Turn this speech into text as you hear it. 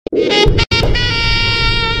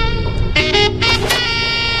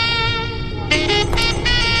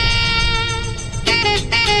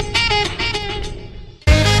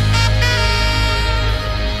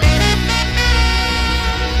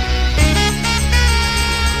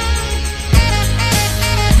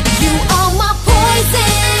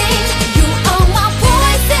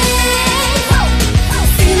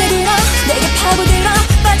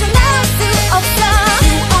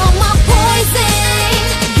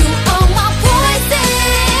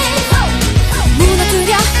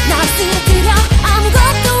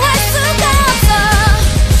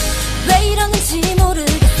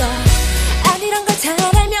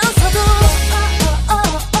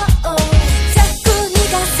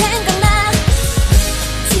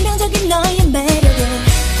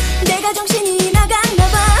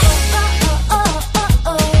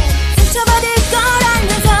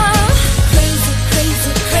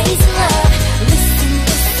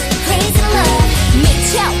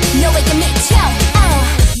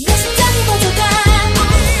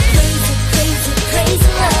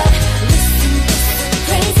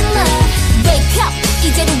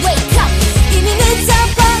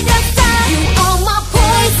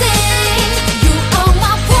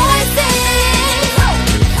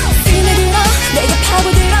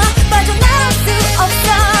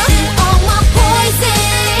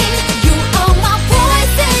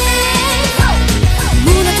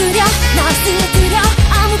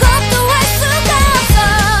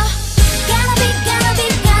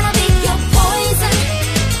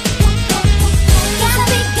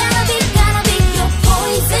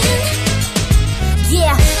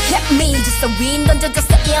윈 던져줬어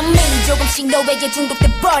이미 조금씩 너에게 중독돼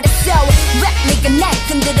버렸어 랩 네가 날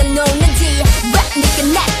흔들어 놓는지 랩 네가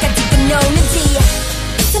날 가지고 노는지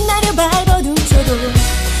같은 날을 밟아 둥쳐도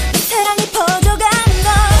사랑이 퍼져가는 거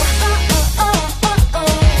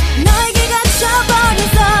너에게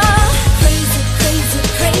갇혀버려서 Crazy crazy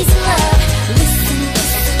crazy love Listen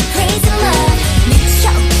listen crazy love 미쳐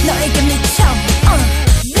너에게 미쳐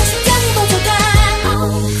내 심장이 퍼져가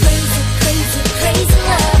Crazy crazy crazy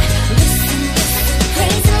love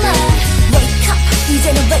Crazy love, wake up,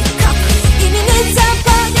 이제는 wake up. 이미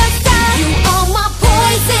늦어버렸어. You are my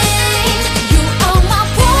poison, you are my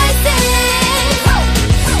poison.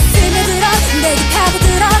 스며들어 내게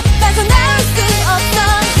파고들어 빠져나올 수 없어.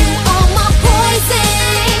 You are my poison,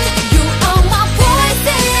 you are my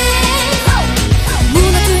poison.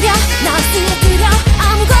 무너뜨려 나 쓰러뜨려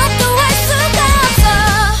아무것도 할 수가 없어.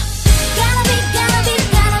 Gotta be, gotta be,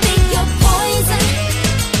 gotta be your poison.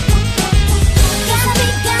 Gotta be,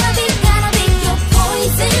 gotta be, gotta be your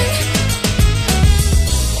poison.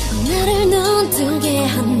 나를 눈뜨게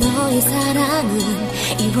한 너의 사랑은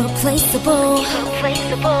irreplaceable.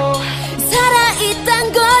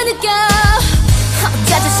 살아있단 걸 느껴.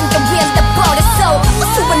 자존심과 위엔 다 버렸어.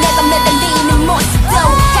 수번 내가 매달리는 모습도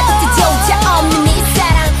가득히조차 없는 이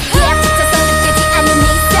사랑. Yeah, 지쳐서 느끼지 않는 이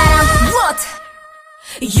사랑. What?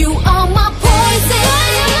 You are my